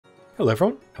Hello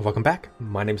everyone, and welcome back.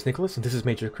 My name is Nicholas, and this is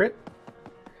Major Crit.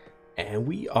 And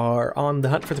we are on the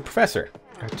hunt for the Professor.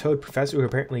 Our toad professor who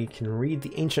apparently can read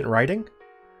the ancient writing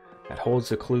that holds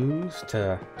the clues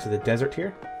to the desert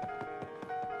here.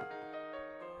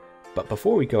 But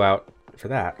before we go out for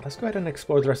that, let's go ahead and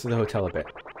explore the rest of the hotel a bit.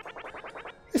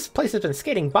 This place has been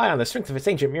skating by on the strength of its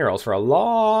ancient murals for a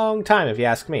long time, if you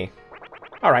ask me.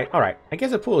 Alright. I guess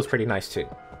the pool is pretty nice too.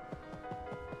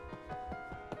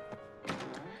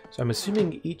 So I'm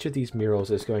assuming each of these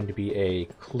murals is going to be a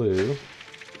clue.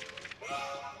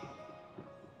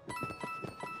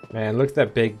 Man, look at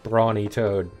that big brawny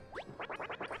toad.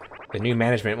 The new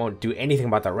management won't do anything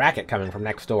about the racket coming from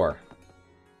next door.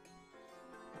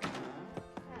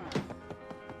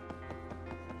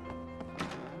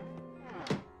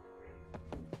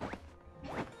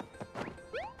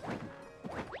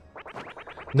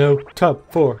 No tub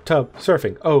for tub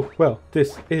surfing. Oh, well,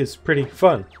 this is pretty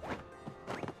fun.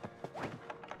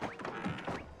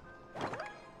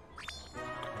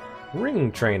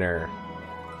 Ring trainer.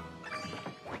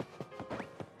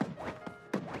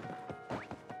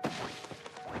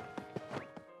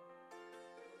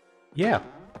 Yeah,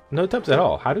 no tubs at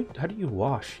all. How do you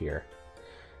wash here?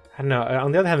 I don't know.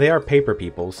 On the other hand, they are paper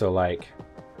people, so like,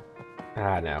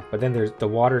 I don't know. But then there's the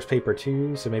water's paper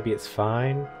too, so maybe it's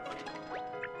fine.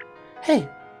 Hey,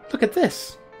 look at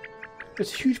this!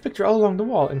 There's a huge picture all along the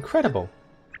wall. Incredible.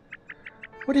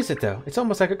 What is it though? It's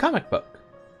almost like a comic book.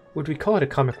 Would we call it a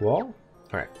comic wall?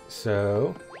 Alright,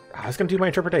 so I was going to do my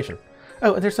interpretation.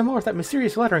 Oh, and there's some more of that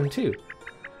mysterious lettering too.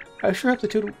 I sure hope the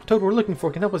toad we're looking for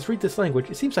can help us read this language.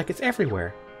 It seems like it's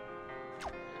everywhere.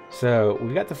 So,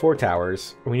 we got the 4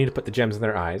 towers. We need to put the gems in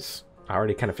their eyes. I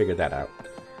already kind of figured that out.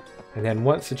 And then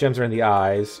once the gems are in the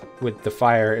eyes, with the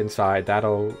fire inside,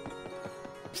 that'll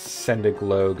send a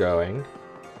glow going.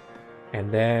 And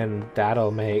then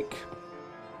that'll make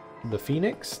the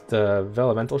phoenix, the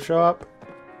elemental, show up.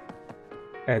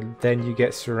 And then you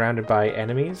get surrounded by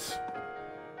enemies.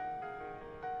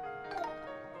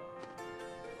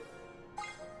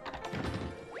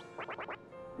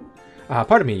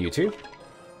 Pardon me, you two.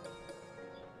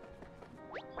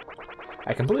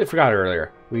 I completely forgot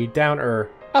earlier. We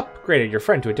upgraded your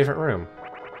friend to a different room.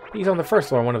 He's on the first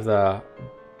floor, one of the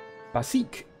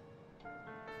basic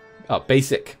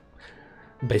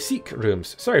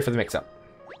rooms. Sorry for the mix-up.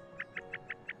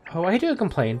 Oh, I do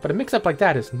complain, but a mix-up like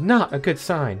that is not a good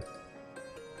sign.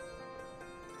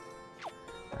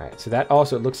 Alright, so that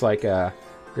also looks like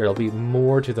there'll be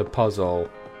more to the puzzle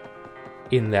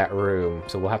in that room,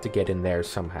 so we'll have to get in there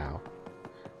somehow.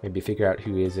 Maybe figure out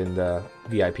who is in the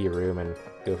VIP room and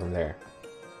go from there.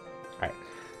 Alright,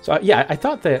 so yeah, I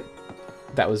thought that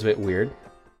was a bit weird.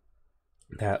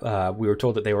 That we were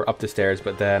told that they were up the stairs,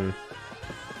 but then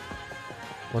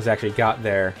once they actually got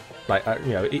there, like,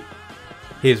 you know,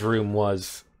 his room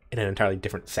was in an entirely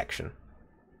different section.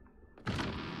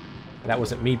 That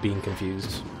wasn't me being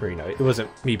confused, or, you know, it wasn't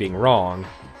me being wrong.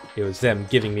 It was them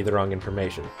giving me the wrong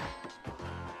information.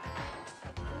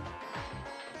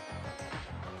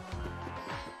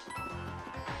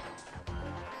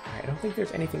 I don't think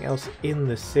there's anything else in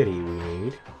the city we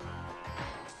need.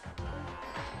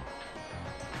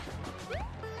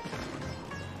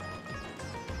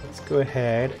 Let's go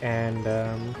ahead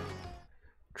and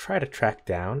try to track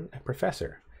down a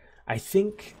professor. I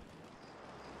think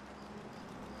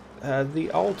the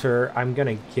altar, I'm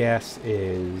gonna guess,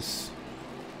 is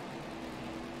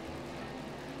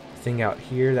the thing out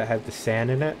here that had the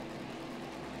sand in it,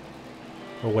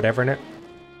 or whatever in it.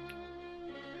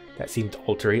 That seemed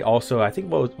altar-y. Also, I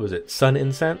think, what was it? Sun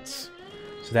incense?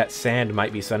 So that sand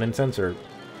might be sun incense or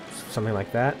something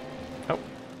like that. Oh,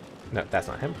 no, that's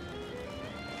not him.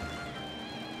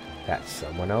 That's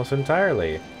someone else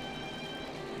entirely.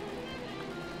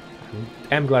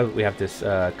 I'm glad that we have this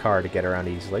car to get around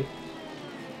easily.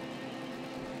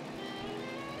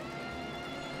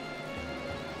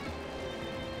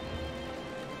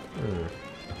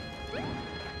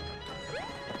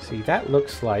 See, that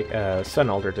looks like a sun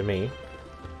altar to me.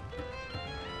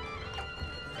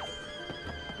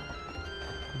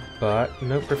 But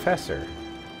no professor.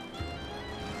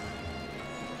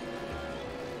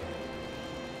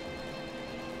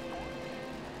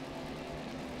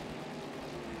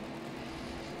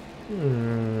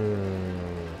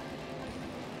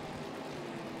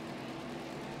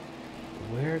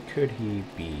 Where could he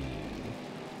be?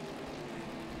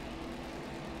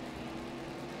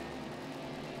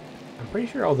 I'm pretty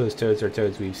sure all those toads are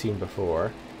toads we've seen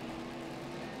before.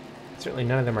 Certainly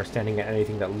none of them are standing at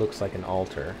anything that looks like an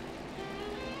altar.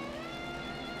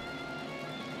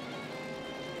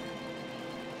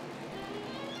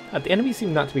 The enemies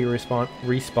seem not to be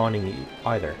respawning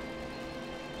either.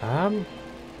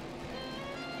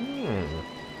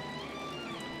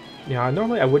 Yeah,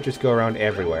 normally I would just go around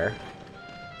everywhere.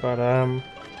 But,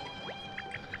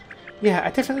 yeah,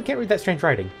 I definitely can't read that strange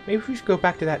writing. Maybe we should go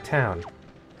back to that town.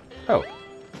 Oh.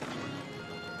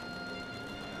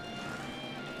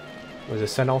 Was a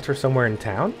sun altar somewhere in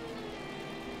town?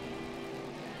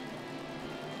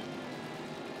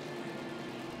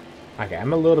 Okay,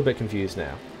 I'm a little bit confused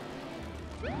now.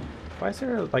 Why is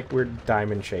there a, like, weird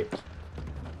diamond shape?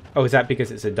 Oh, is that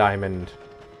because it's a diamond?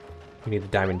 We need the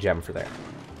diamond gem for there.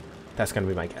 That's gonna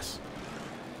be my guess.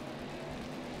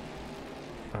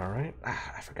 Alright.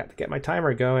 I forgot to get my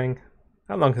timer going.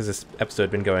 How long has this episode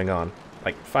been going on?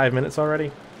 Like 5 minutes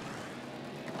already?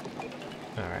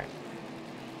 Alright.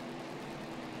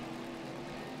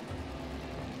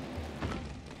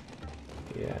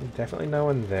 Yeah, definitely no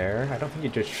one there. I don't think you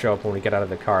just show up when we get out of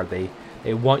the car. They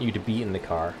want you to be in the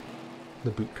car.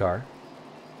 The boot car.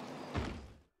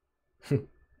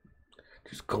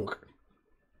 Just gunk.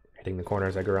 Hitting the corner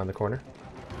as I go around the corner.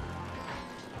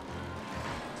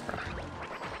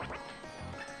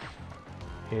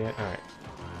 Yeah, alright.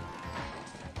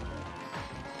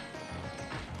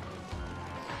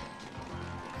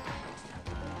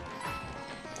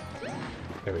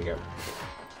 There we go.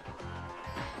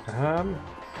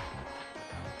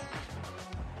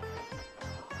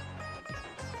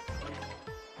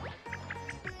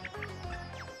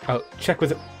 Oh, check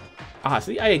with the... Ah,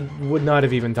 see, I would not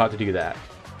have even thought to do that.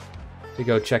 To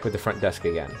go check with the front desk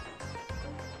again.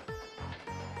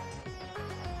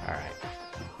 Alright.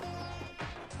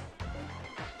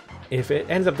 If it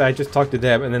ends up that I just talk to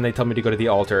them and then they tell me to go to the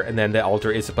altar, and then the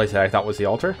altar is the place that I thought was the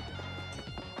altar,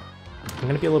 I'm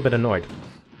gonna be a little bit annoyed.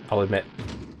 I'll admit.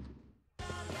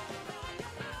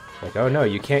 Like, oh no,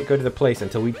 you can't go to the place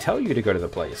until we tell you to go to the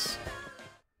place.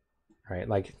 Right,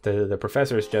 like, the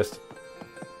professors just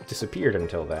disappeared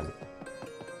until then.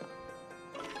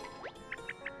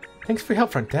 Thanks for your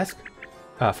help, front desk.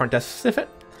 Front desk sniffet.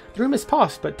 The room is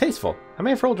posh, but tasteful. I may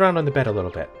have rolled around on the bed a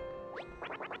little bit.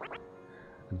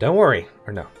 Don't worry.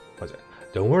 Or no, was it?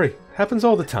 Don't worry. Happens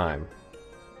all the time.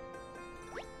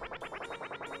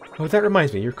 Oh, that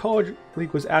reminds me. Your colleague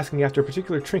was asking after a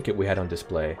particular trinket we had on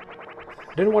display.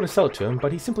 I didn't want to sell it to him,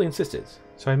 but he simply insisted.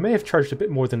 So I may have charged a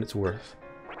bit more than it's worth.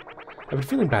 I've been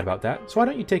feeling bad about that, so why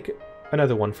don't you take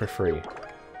another one for free?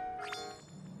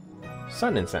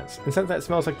 Sun incense. Incense that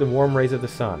smells like the warm rays of the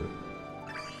sun.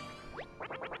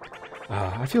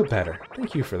 I feel better.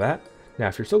 Thank you for that. Now,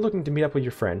 if you're still looking to meet up with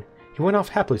your friend, he went off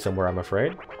happily somewhere, I'm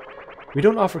afraid. We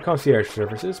don't offer concierge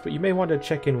services, but you may want to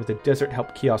check in with the desert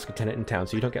help kiosk attendant in town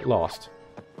so you don't get lost.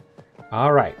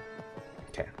 Alright.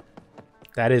 Okay.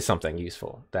 That is something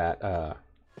useful, that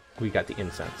we got the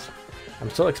incense. I'm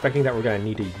still expecting that we're going to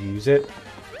need to use it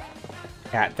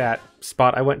at that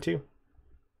spot I went to.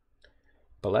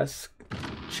 But let's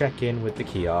check in with the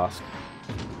kiosk.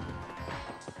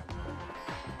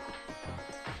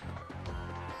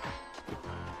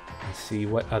 And see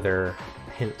what other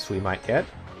hints we might get.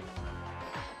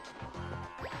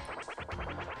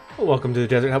 Well, welcome to the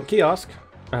Desert Help Kiosk.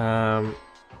 The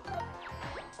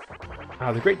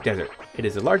Great Desert. It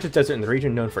is the largest desert in the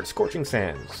region, known for its scorching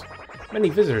sands. Many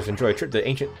visitors enjoy a trip to the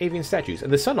ancient avian statues,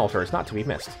 and the sun altar is not to be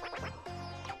missed.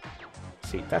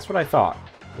 See, that's what I thought,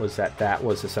 was that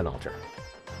was the sun altar.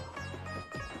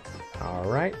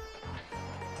 Alright.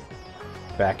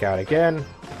 Back out again.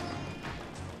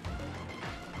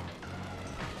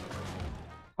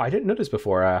 I didn't notice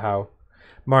before how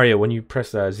Mario, when you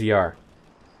press ZR,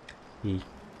 he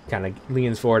kind of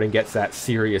leans forward and gets that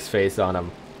serious face on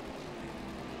him.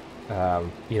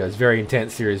 You know, it's very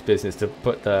intense, serious business to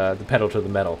put the pedal to the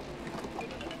metal.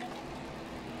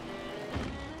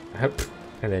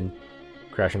 And then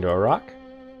crash into a rock.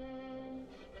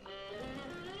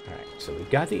 Alright, so we've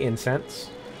got the incense.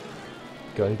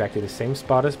 Going back to the same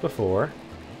spot as before.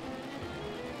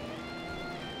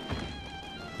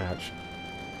 Ouch.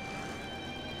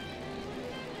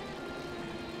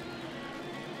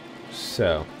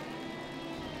 So,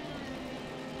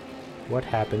 what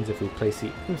happens if we place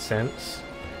the incense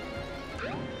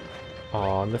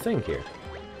on the thing here?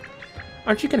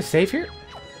 Aren't you going to save here?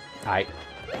 I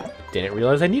didn't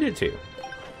realize I needed to.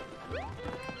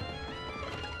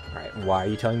 Alright, why are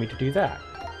you telling me to do that?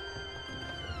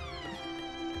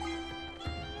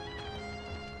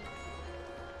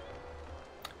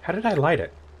 How did I light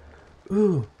it?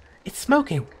 Ooh, it's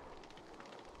smoking!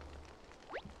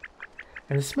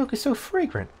 And the smoke is so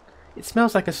fragrant. It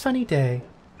smells like a sunny day.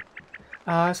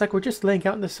 It's like we're just laying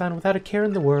out in the sun without a care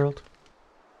in the world.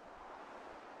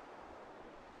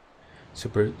 So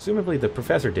presumably the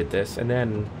professor did this, and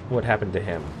then what happened to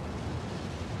him?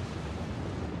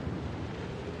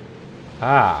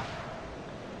 Ah.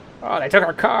 Oh, they took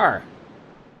our car!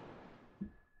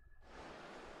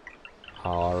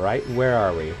 Alright, where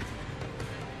are we?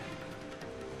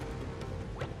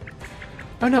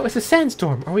 Oh no, it's a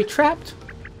sandstorm! Are we trapped?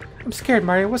 I'm scared,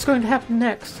 Mario. What's going to happen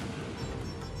next?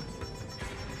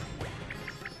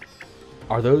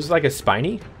 Are those like a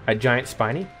spiny? A giant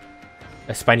spiny?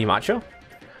 A spiny macho?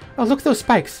 Oh, look at those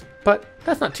spikes! But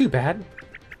that's not too bad.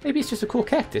 Maybe it's just a cool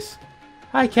cactus.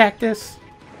 Hi, cactus!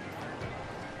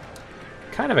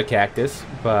 Kind of a cactus,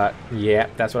 but yeah,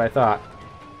 that's what I thought.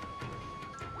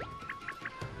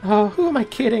 Oh, who am I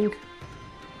kidding?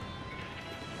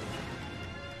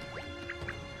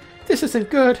 This isn't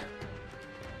good.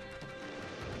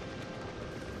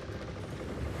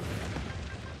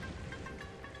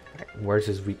 Where's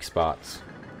his weak spots?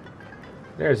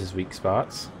 There's his weak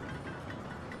spots.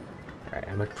 Alright,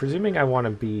 I'm presuming I want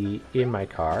to be in my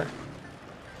car.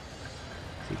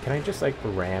 See, can I just like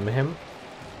ram him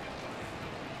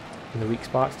in the weak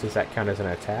spots? Does that count as an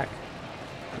attack?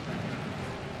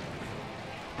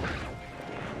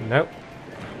 Nope.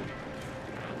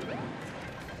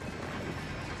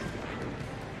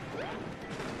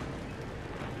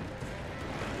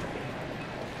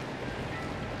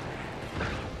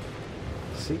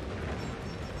 See?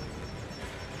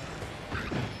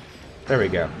 There we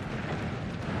go.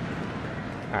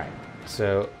 Alright,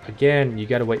 so again, you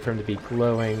gotta wait for him to be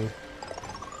glowing,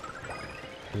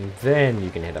 and then you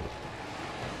can hit him.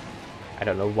 I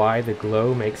don't know why the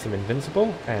glow makes him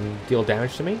invincible and deal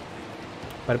damage to me,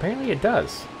 but apparently it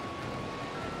does.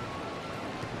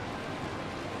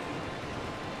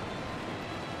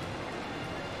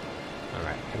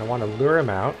 Alright, and I want to lure him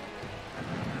out.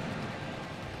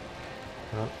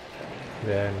 Oh,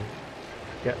 then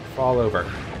fall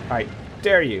over. I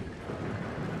dare you!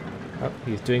 Oh,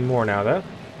 he's doing more now, though.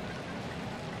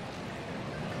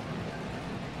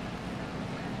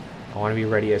 I want to be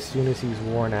ready as soon as he's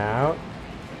worn out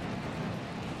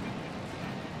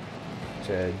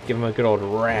to give him a good old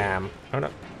ram. Oh no.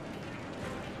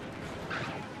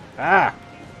 Ah!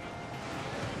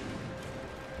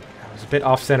 I was a bit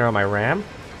off center on my ram,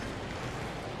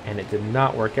 and it did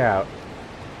not work out.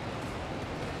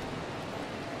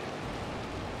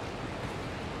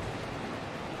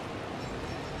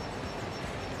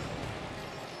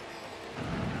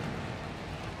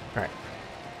 Alright.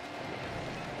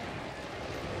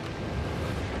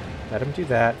 Let him do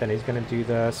that, then he's going to do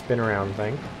the spin around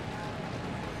thing.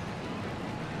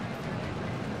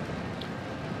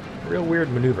 Real weird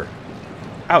maneuver.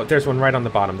 Oh, there's one right on the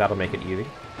bottom. That'll make it easy.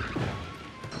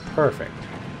 Perfect.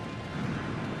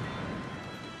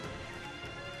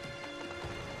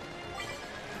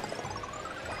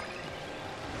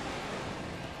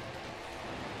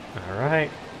 Alright.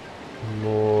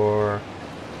 More...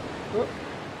 Oh.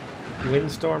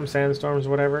 Windstorms, sandstorms,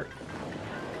 whatever.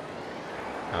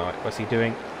 Oh, what's he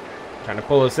doing? Trying to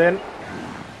pull us in?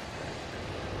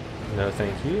 No,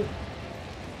 thank you.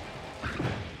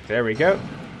 There we go.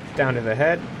 Down to the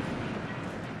head.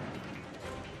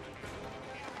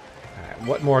 Alright,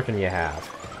 what more can you have?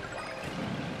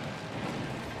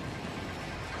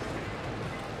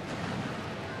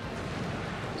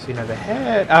 See, now the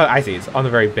head... Oh, I see. It's on the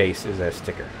very base is a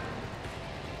sticker.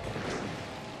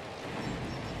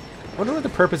 I wonder what the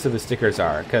purpose of the stickers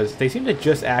are, because they seem to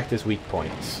just act as weak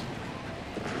points.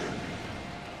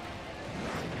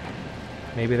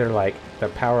 Maybe they're like the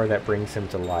power that brings him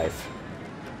to life.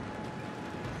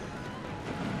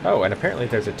 Oh, and apparently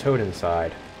there's a toad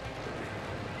inside.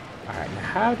 Alright, now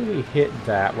how do we hit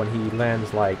that when he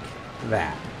lands like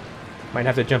that? Might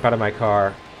have to jump out of my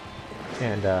car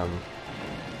and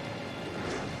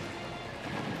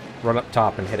run up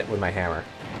top and hit it with my hammer.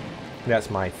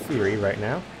 That's my theory right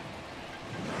now.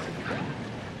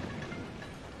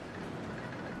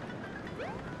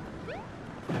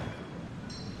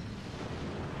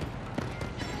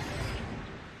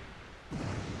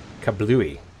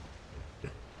 Kablooey.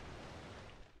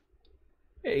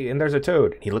 Hey, and there's a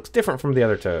toad. He looks different from the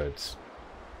other toads.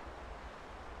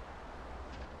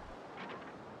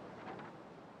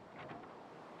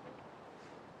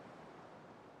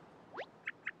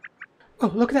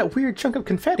 Oh, look at that weird chunk of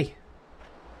confetti.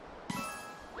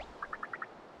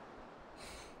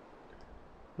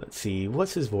 Let's see,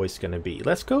 what's his voice gonna be?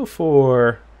 Let's go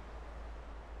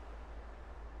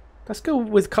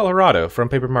with Colorado from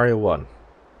Paper Mario 1.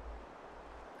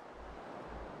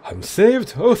 I'm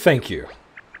saved? Oh, thank you.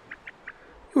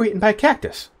 You were eaten by a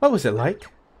cactus. What was it like?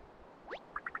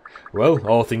 Well,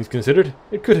 all things considered,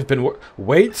 it could have been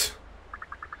Wait!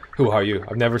 Who are you?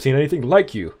 I've never seen anything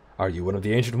like you. Are you one of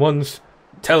the Ancient Ones?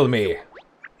 Tell me.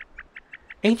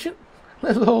 Ancient?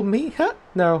 Little old me? Huh?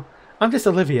 No, I'm just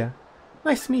Olivia.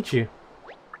 Nice to meet you.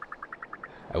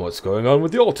 And what's going on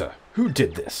with the altar? Who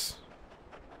did this?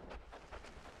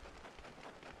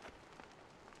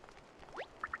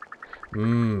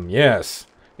 Yes.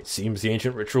 It seems the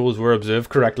ancient rituals were observed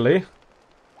correctly.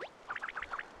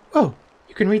 Oh,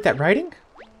 you can read that writing?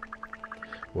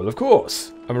 Well, of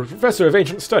course. I'm a professor of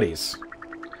ancient studies.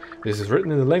 This is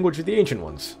written in the language of the Ancient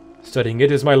Ones. Studying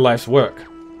it is my life's work.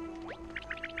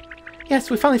 Yes,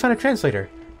 we finally found a translator.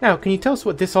 Now, can you tell us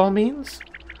what this all means?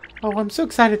 Oh, I'm so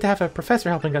excited to have a professor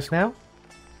helping us now.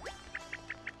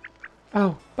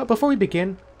 Oh, but before we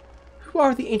begin, who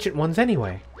are the Ancient Ones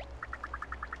anyway?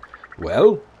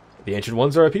 Well, the Ancient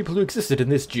Ones are a people who existed in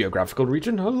this geographical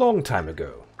region a long time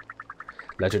ago.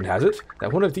 Legend has it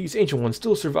that one of these Ancient Ones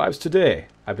still survives today.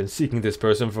 I've been seeking this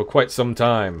person for quite some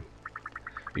time.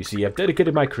 You see, I've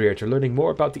dedicated my career to learning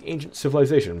more about the ancient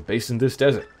civilization based in this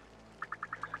desert.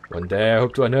 One day I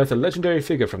hope to unearth a legendary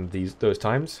figure from those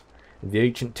times. In the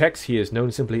ancient texts, he is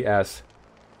known simply as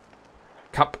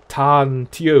Captain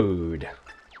Teod.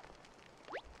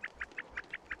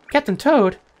 Captain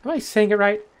Toad? Am I saying it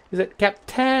right? Is it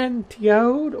Captain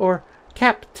Teod or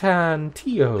Captain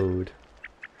Teod?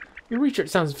 Your research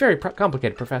sounds very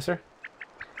complicated, Professor.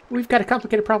 We've got a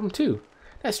complicated problem too.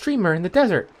 That streamer in the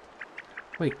desert.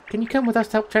 Wait, can you come with us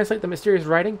to help translate the mysterious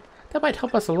writing? That might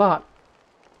help us a lot.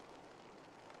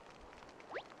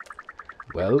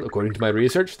 Well, according to my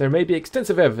research, there may be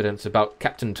extensive evidence about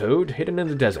Captain Toad hidden in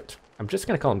the desert. I'm just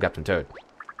going to call him Captain Toad.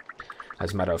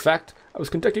 As a matter of fact, I was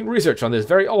conducting research on this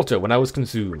very altar when I was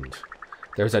consumed.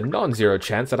 There's a non-zero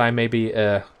chance that I may be,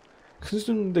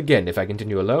 consumed again if I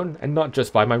continue alone, and not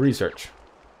just by my research.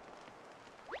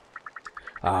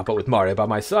 But with Mario by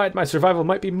my side, my survival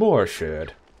might be more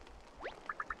assured.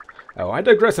 Oh, I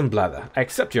digress and blather. I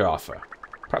accept your offer.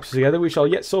 Perhaps together we shall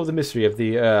yet solve the mystery of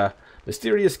the,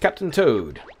 mysterious Captain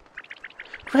Toad.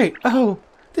 Great! Oh,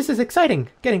 this is exciting!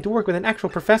 Getting to work with an actual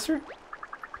professor?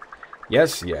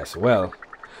 Yes, well,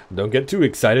 don't get too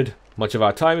excited. Much of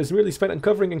our time is merely spent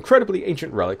uncovering incredibly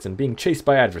ancient relics and being chased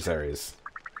by adversaries.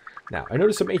 Now, I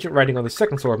noticed some ancient writing on the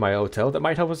second floor of my hotel that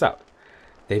might help us out.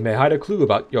 They may hide a clue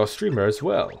about your streamer as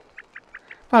well.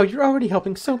 Wow, you're already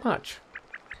helping so much.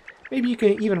 Maybe you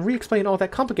can even re-explain all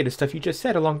that complicated stuff you just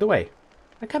said along the way.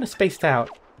 I kind of spaced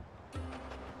out.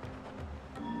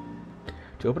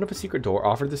 To open up a secret door,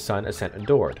 offer the sun a scent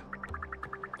adored.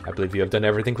 I believe you have done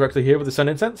everything correctly here with the sun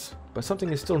incense, but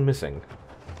something is still missing.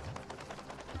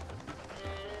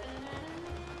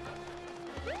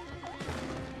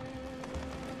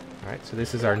 Alright, so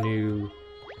this is our new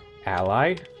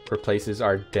ally. Replaces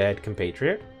our dead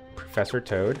compatriot, Professor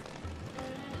Toad.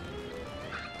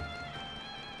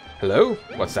 Hello?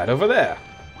 What's that over there?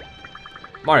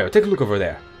 Mario, take a look over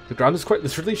there. The ground is quite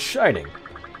literally shining.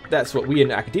 That's what we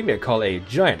in academia call a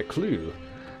giant clue.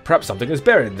 Perhaps something is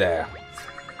buried there.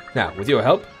 Now, with your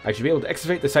help, I should be able to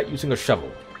excavate the site using a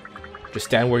shovel. Just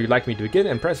stand where you'd like me to begin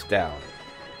and press down.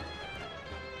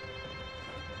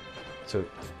 So,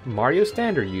 Mario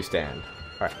stand or you stand?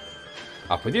 Alright,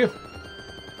 up with you.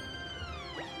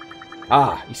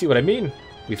 Ah, you see what I mean?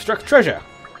 We've struck treasure.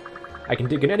 I can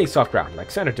dig in any soft ground, like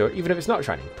sand or dirt, even if it's not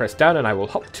shining. Press down and I will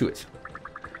hop to it.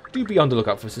 Do be on the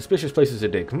lookout for suspicious places to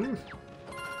dig,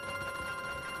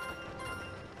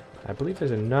 I believe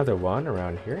there's another one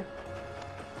around here.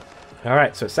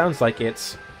 Alright, so it sounds like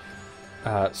it's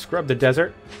scrub the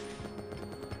desert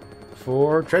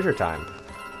for treasure time.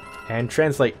 And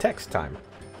translate text time.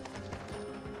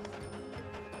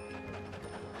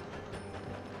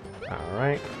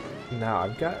 Alright, now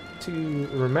I've got to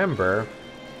remember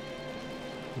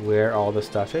where all the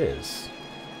stuff is.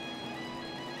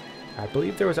 I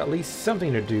believe there was at least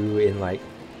something to do in, like,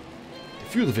 the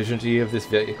fuel efficiency of this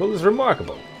vehicle is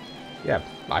remarkable. Yeah,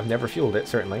 I've never fueled it,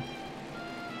 certainly.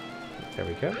 There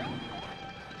we go.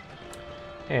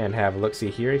 And have a look-see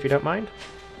here, if you don't mind.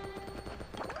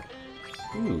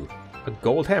 Ooh, a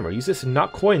gold hammer. Use this to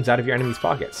knock coins out of your enemy's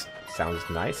pockets. Sounds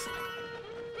nice.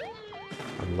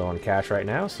 I'm low on cash right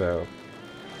now, so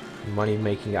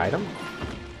money-making item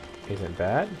isn't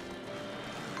bad.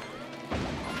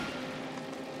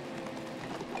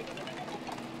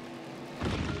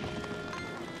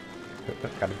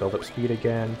 Gotta build up speed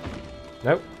again.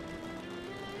 Nope.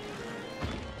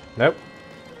 Nope.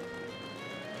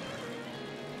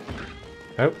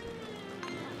 Nope.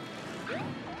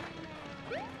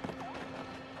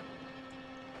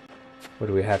 What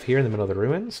do we have here in the middle of the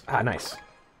ruins? Ah, nice.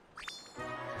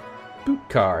 Boot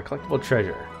car, collectible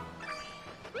treasure.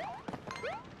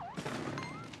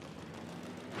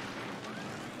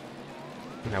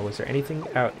 Now, was there anything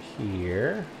out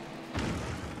here?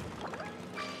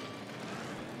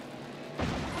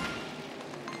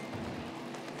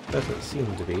 Doesn't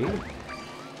seem to be.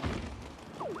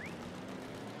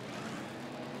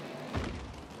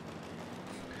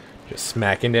 Just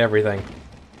smack into everything.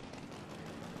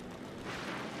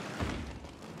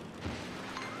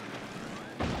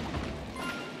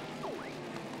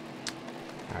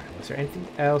 Alright, was there anything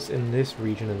else in this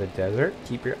region of the desert?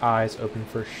 Keep your eyes open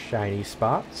for shiny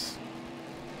spots.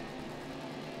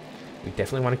 We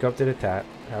definitely want to go up to the tower.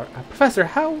 Professor,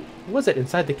 how was it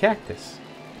inside the cactus?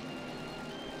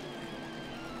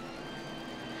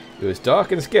 It was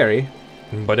dark and scary,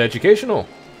 but educational.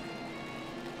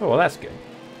 Oh, well, that's good.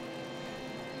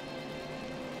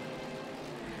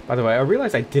 By the way, I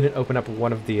realized I didn't open up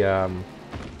one of the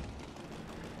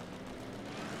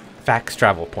fax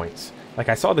travel points. Like,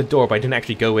 I saw the door, but I didn't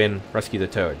actually go in, rescue the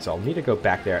toad. So I'll need to go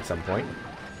back there at some point.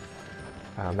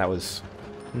 That was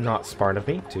not smart of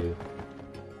me to,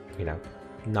 you know,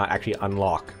 not actually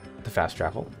unlock the fast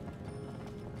travel.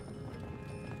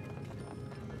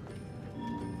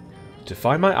 To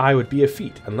find my eye would be a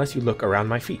feat, unless you look around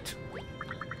my feet.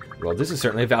 Well, this is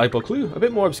certainly a valuable clue. A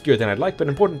bit more obscure than I'd like, but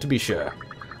important to be sure.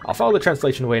 I'll follow the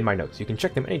translation away in my notes. You can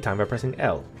check them anytime by pressing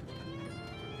L.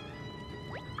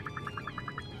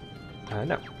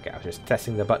 No. Okay, I was just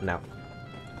testing the button out.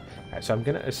 Alright, so I'm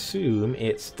going to assume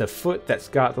it's the foot that's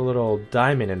got the little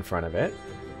diamond in front of it.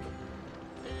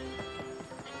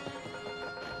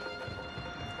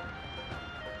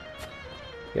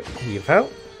 Yep, you've out.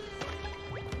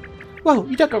 Whoa,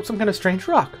 you dug up some kind of strange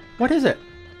rock. What is it?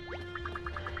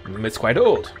 It's quite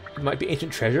old. It might be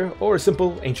ancient treasure or a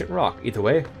simple ancient rock. Either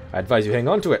way, I advise you hang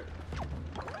on to it.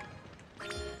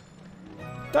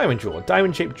 Diamond jewel.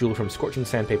 Diamond-shaped jewel from scorching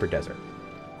sandpaper desert.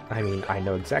 I mean, I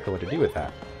know exactly what to do with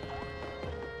that.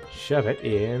 Shove it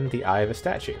in the eye of a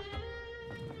statue.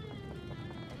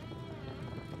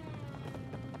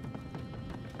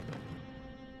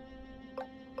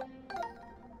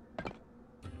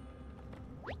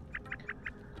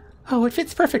 Oh, it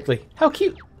fits perfectly. How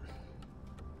cute.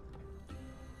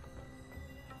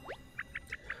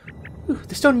 Ooh,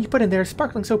 the stone you put in there is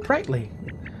sparkling so brightly.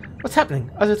 What's happening,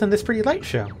 other than this pretty light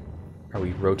show? Are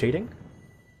we rotating?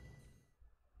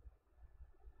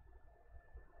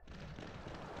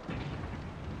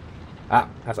 Ah,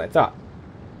 as I thought.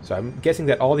 So I'm guessing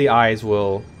that all the eyes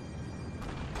will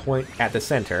point at the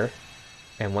center,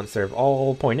 and once they're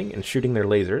all pointing and shooting their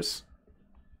lasers,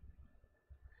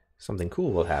 something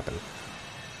cool will happen.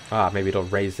 Ah, maybe it'll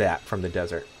raise that from the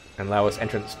desert and allow us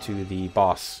entrance to the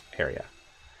boss area.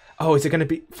 Oh, is it going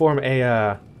to form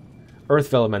a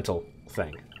earth elemental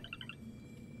thing?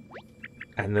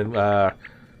 And then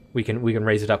we can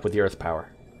raise it up with the earth power.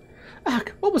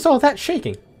 Ugh, what was all that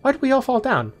shaking? Why did we all fall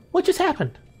down? What just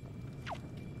happened?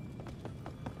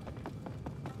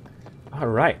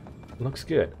 Alright, looks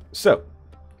good. So,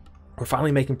 we're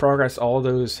finally making progress. All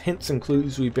those hints and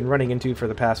clues we've been running into for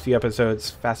the past few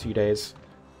episodes, past few days,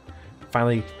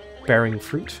 finally bearing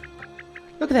fruit.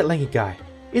 Look at that lanky guy.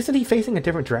 Isn't he facing a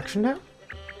different direction now?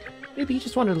 Maybe he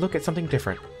just wanted to look at something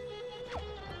different.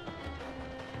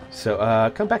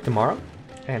 So, come back tomorrow,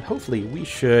 and hopefully we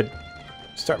should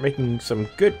start making some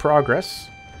good progress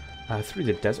through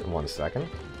the desert. 1 second.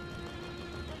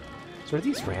 So are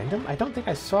these random? I don't think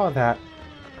I saw that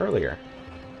earlier.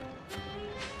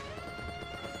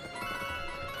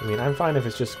 I mean, I'm fine if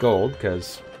it's just gold,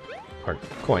 or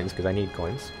coins, because I need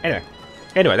coins.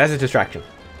 Anyway, that's a distraction.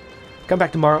 Come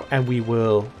back tomorrow, and we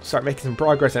will start making some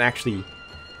progress and actually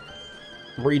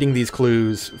reading these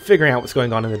clues, figuring out what's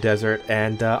going on in the desert,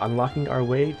 and unlocking our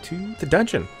way to the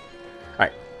dungeon.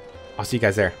 Alright, I'll see you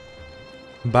guys there.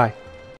 Bye.